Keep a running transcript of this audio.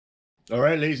All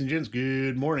right, ladies and gents,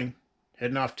 good morning.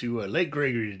 Heading off to Lake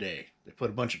Gregory today. They put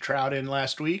a bunch of trout in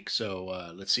last week,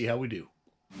 so let's see how we do.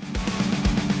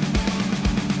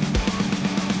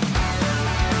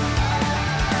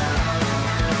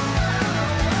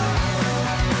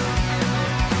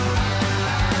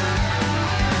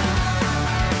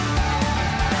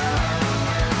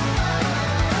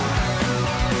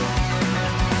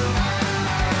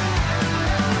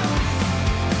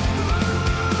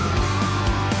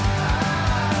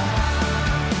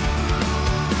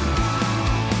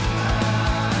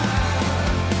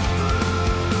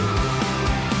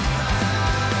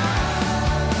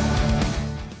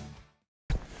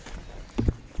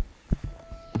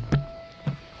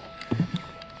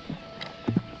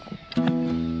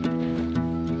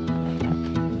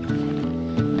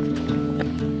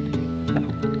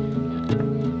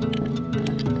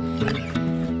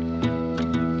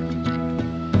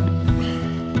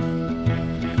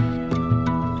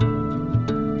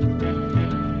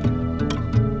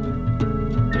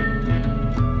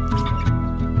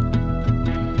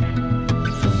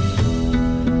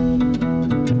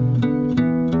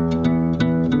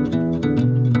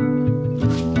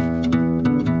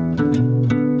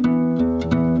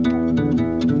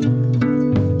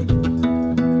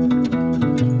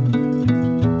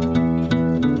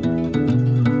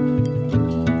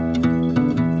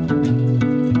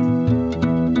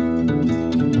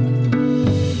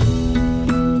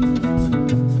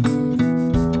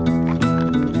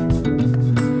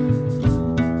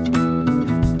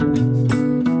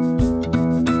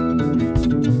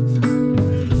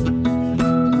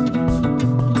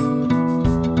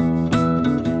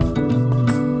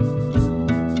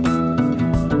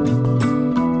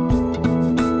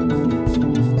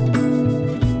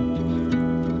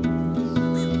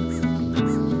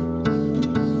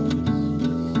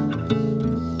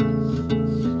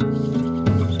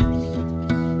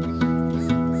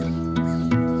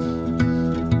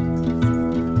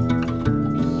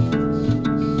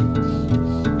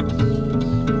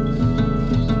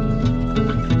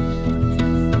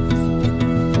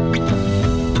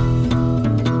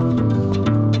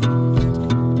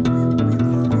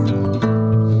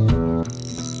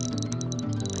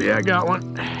 Yeah, I got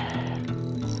one.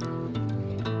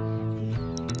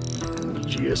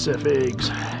 GSF eggs.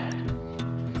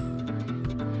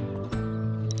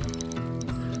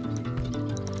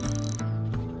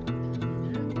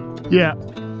 Yeah,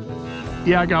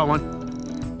 I got one.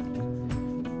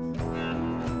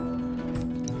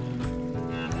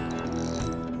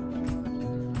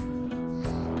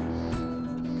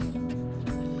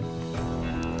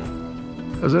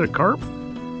 Is that a carp?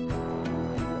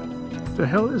 What the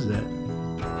hell is that?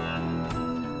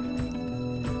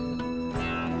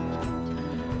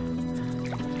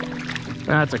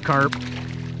 That's a carp.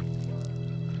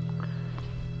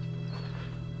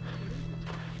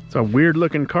 It's a weird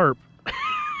looking carp.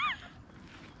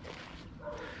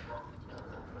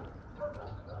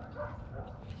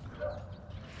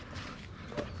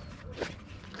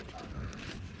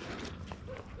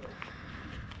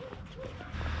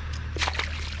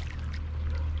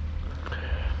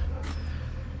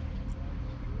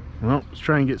 Well, let's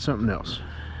try and get something else.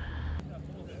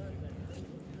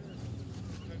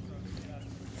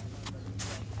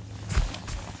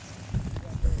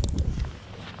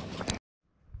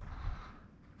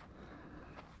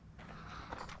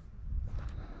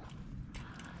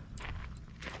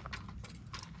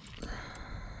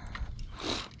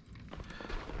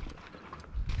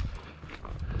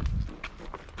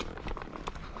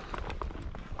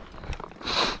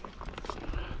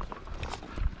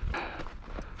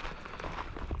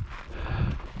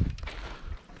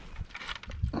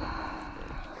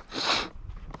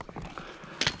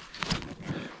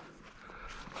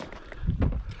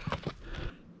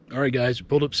 All right, guys, we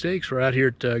pulled up stakes. We're out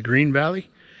here at Green Valley.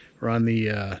 We're on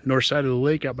the north side of the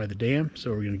lake out by the dam.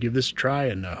 So we're going to give this a try,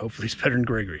 and hopefully it's better than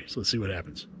Gregory. So let's see what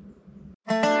happens.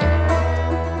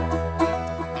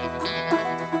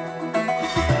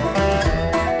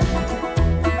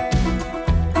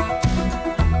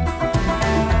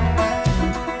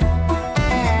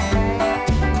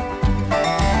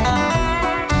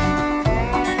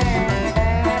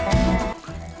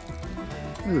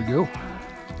 There we go.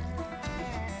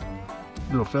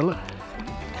 Little fella.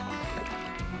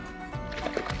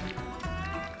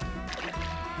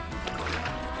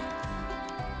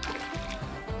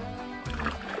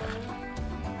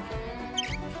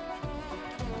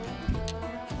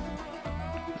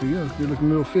 There you go, good looking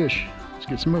little fish. Let's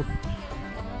get some more.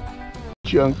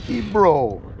 Chunky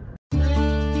bro.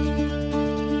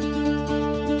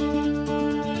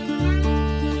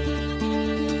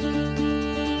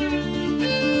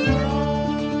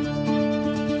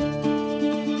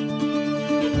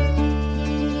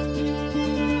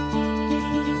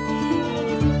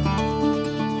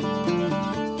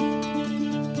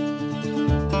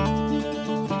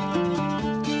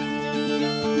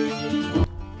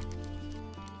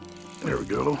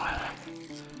 go.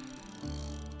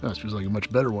 That feels like a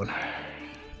much better one.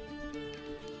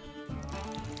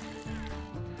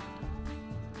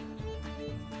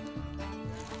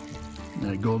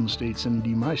 That Golden State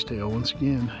Shimano Mice Tail once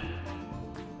again.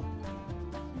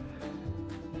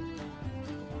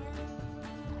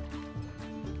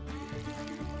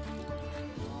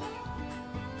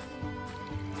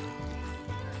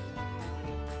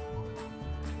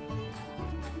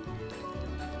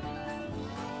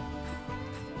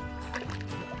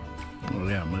 Oh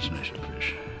yeah, much nicer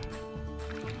fish.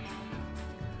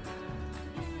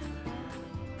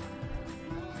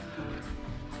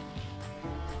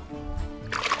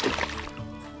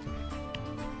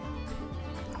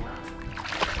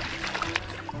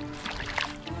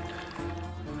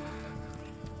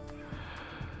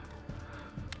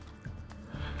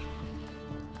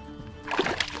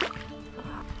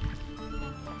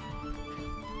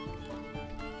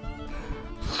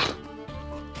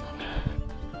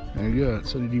 There you go,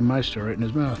 it's Shimano Mice Tail right in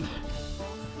his mouth.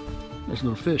 Nice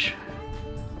little fish.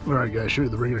 Alright guys, show you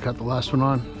the rig I got the last one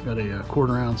on. Got a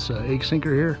 1/4 ounce egg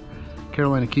sinker here.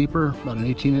 Carolina Keeper, about an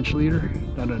 18-inch leader.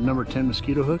 Got a number 10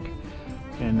 mosquito hook.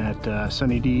 And that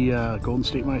Sunny D Golden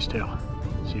State Mice Tail.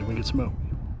 See if we get smoke.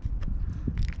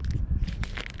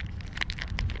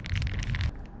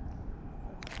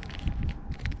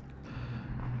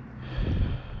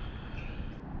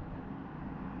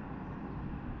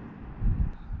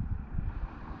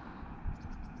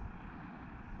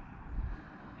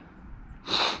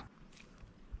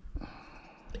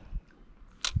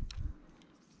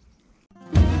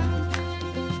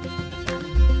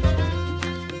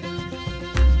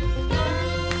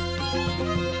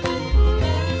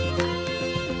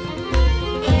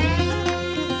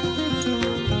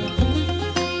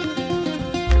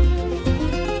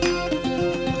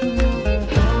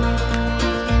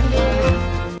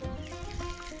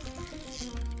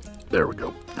 There we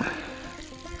go.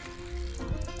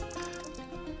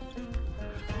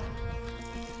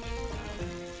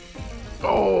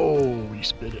 Oh, we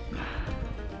spit it.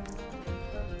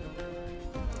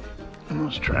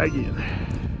 Let's try again.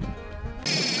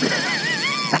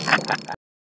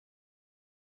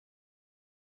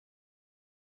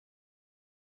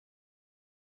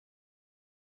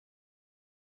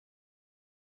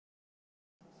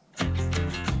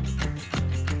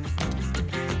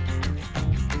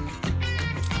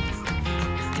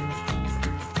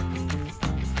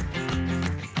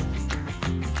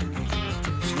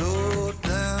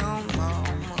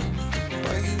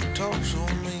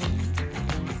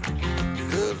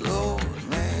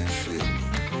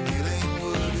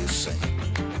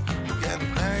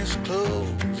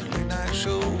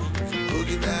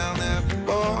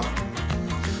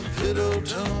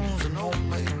 Tunes and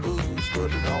homemade booze,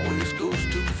 but it always goes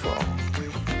too far.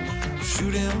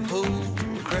 Shoot him pool,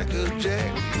 crack a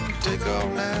jack, take off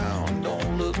now and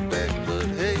don't look back. But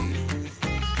hey,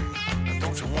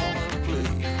 don't you wanna play?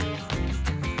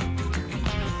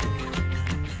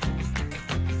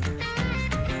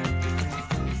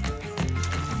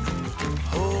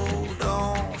 Hold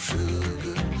on,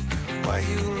 sugar, why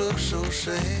you look so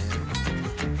sad?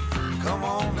 Come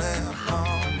on now,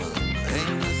 mama, ain't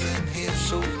nothing here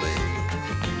so bad.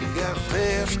 You got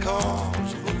fast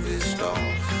cars, movie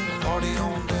stars, party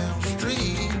on down the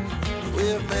street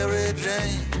with Mary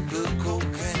Jane, good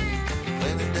cocaine,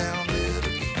 plenty down there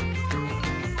again.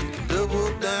 You can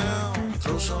double down,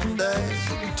 throw some dice,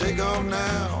 you can take off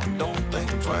now, don't think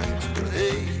twice. But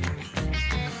hey,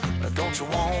 don't you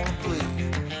wanna play?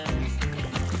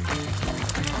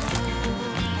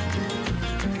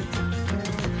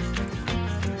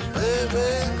 Baby,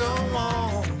 come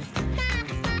on.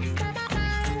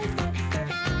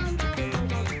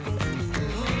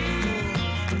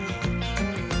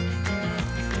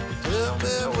 Tell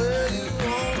me where you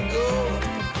wanna go.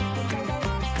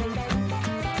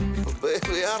 But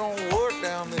baby, I don't work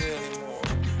down there anymore.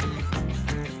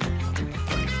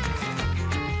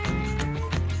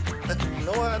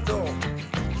 No, I don't.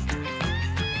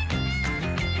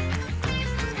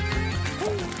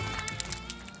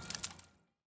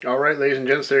 All right, ladies and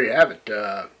gents, there you have it.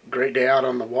 Great day out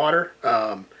on the water.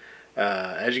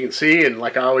 As you can see, and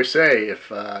like I always say,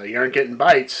 if you aren't getting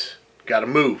bites, got to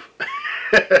move.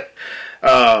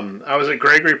 I was at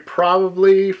Gregory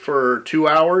probably for 2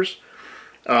 hours.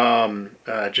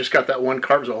 Just got that one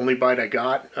carp. It was the only bite I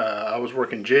got. I was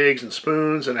working jigs and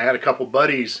spoons, and I had a couple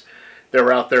buddies that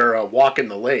were out there walking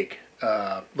the lake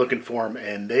looking for them,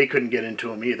 and they couldn't get into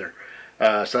them either.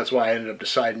 So that's why I ended up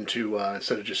deciding to,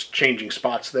 instead of just changing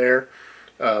spots there,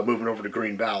 moving over to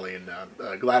Green Valley, and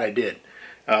glad I did.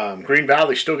 Green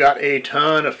Valley still got a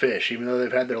ton of fish, even though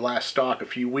they've had their last stock a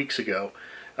few weeks ago.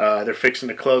 They're fixing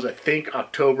to close, I think,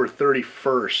 October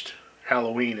 31st.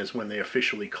 Halloween is when they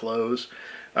officially close.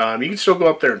 You can still go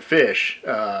up there and fish.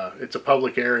 It's a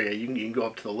public area. You can go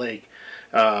up to the lake.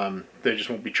 They just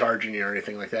won't be charging you or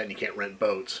anything like that, and you can't rent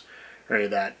boats or any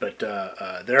of that. But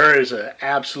there is an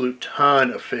absolute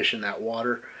ton of fish in that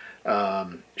water.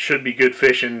 Should be good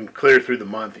fishing clear through the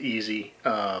month, easy.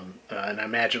 And I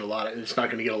imagine it's not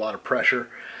going to get a lot of pressure.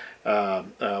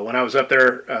 When I was up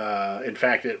there, in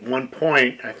fact, at one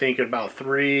point, I think at about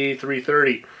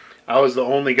 3:30, I was the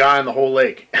only guy in the whole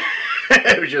lake.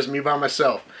 It was just me by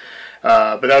myself.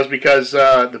 But that was because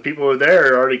the people who were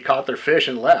there already caught their fish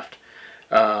and left.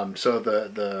 So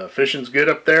the fishing's good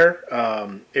up there.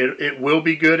 It will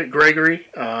be good at Gregory.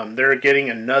 They're getting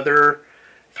another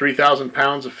 3,000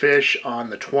 pounds of fish on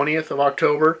the 20th of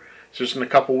October. It's just in a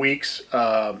couple weeks.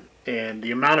 And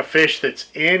the amount of fish that's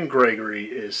in Gregory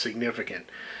is significant.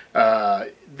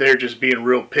 They're just being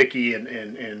real picky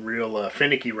and real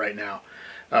finicky right now.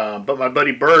 But my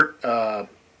buddy Bert,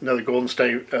 another Golden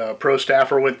State pro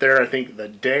staffer, went there I think the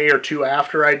day or two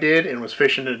after I did and was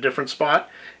fishing in a different spot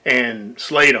and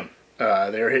slayed them.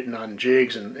 They were hitting on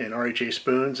jigs and RHA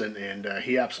spoons, and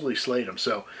he absolutely slayed them.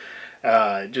 So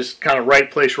just kind of right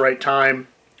place, right time,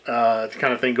 the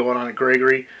kind of thing going on at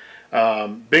Gregory.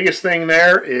 Biggest thing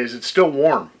there is it's still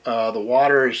warm. The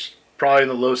water is probably in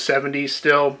the low 70s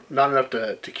still. Not enough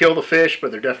to kill the fish,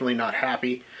 but they're definitely not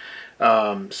happy.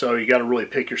 So you got to really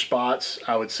pick your spots.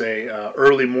 I would say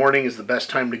early morning is the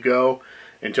best time to go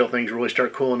until things really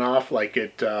start cooling off. Like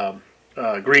at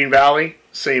Green Valley,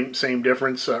 same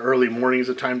difference. Early morning is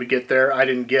the time to get there. I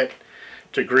didn't get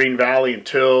to Green Valley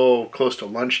until close to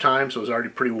lunchtime, so it was already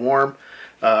pretty warm.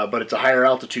 But it's a higher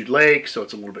altitude lake, so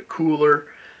it's a little bit cooler.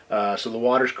 So the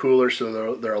water's cooler,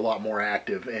 so they're a lot more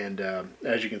active. And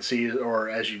as you can see, or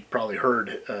as you probably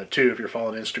heard too, if you're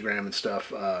following Instagram and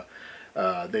stuff,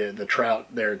 the trout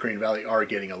there at Green Valley are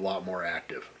getting a lot more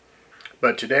active.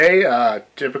 But today,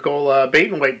 typical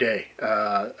bait and weight day.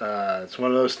 It's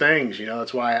one of those things, you know.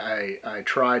 That's why I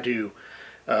try to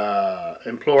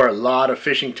employ a lot of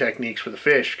fishing techniques for the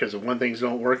fish, because if one thing's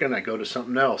not working, I go to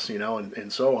something else, you know,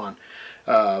 and so on.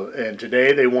 And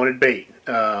today they wanted bait,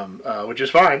 which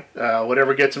is fine.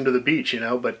 Whatever gets them to the beach, you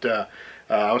know. But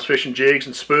I was fishing jigs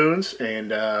and spoons, and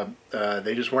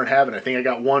they just weren't having it. I think I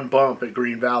got one bump at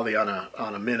Green Valley on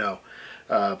a minnow,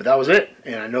 but that was it.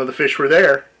 And I know the fish were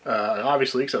there,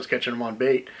 obviously, because I was catching them on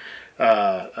bait.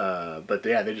 But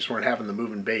yeah, they just weren't having the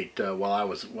moving bait while I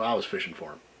was fishing for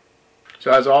them. So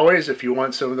as always, if you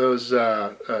want some of those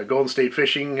Golden State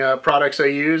fishing products I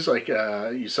use, like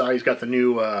you saw, he's got the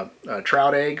new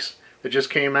trout eggs that just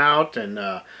came out,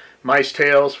 and mice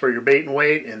tails for your bait and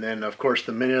weight, and then of course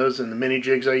the minnows and the mini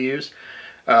jigs I use.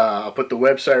 I'll put the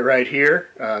website right here.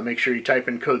 Make sure you type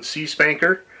in code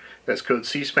CSpanker. That's code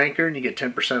CSpanker, and you get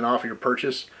 10% off your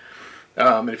purchase.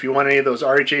 And if you want any of those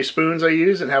RHA spoons I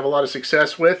use and have a lot of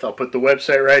success with, I'll put the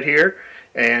website right here.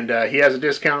 And he has a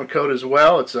discount code as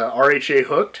well. It's RHA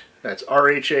Hooked. That's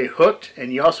RHA Hooked,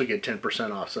 and you also get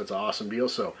 10% off. So that's an awesome deal.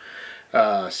 So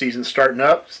season's starting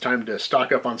up. It's time to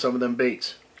stock up on some of them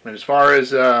baits. And as far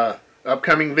as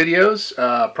upcoming videos,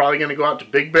 probably going to go out to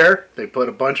Big Bear. They put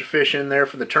a bunch of fish in there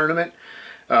for the tournament.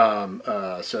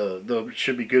 So there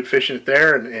should be good fishing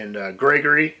there. And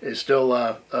Gregory is still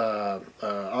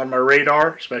on my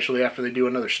radar, especially after they do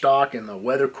another stock and the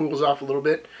weather cools off a little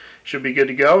bit. Should be good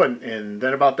to go. And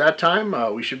then about that time,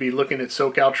 we should be looking at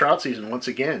SoCal trout season once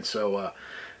again. So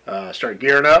start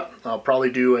gearing up. I'll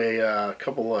probably do a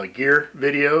couple of gear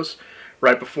videos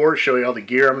right before to show you all the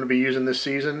gear I'm going to be using this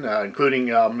season,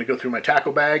 including I'm going to go through my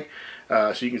tackle bag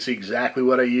so you can see exactly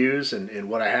what I use and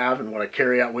what I have and what I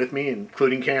carry out with me,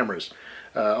 including cameras,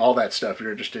 all that stuff. If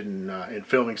you're interested in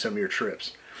filming some of your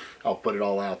trips, I'll put it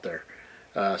all out there.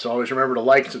 So always remember to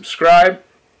like and subscribe.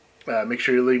 Make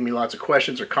sure you leave me lots of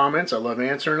questions or comments. I love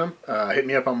answering them. Hit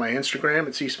me up on my Instagram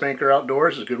at CSpanker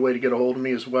Outdoors. It's a good way to get a hold of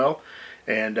me as well.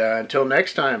 And until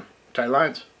next time, tight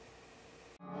lines.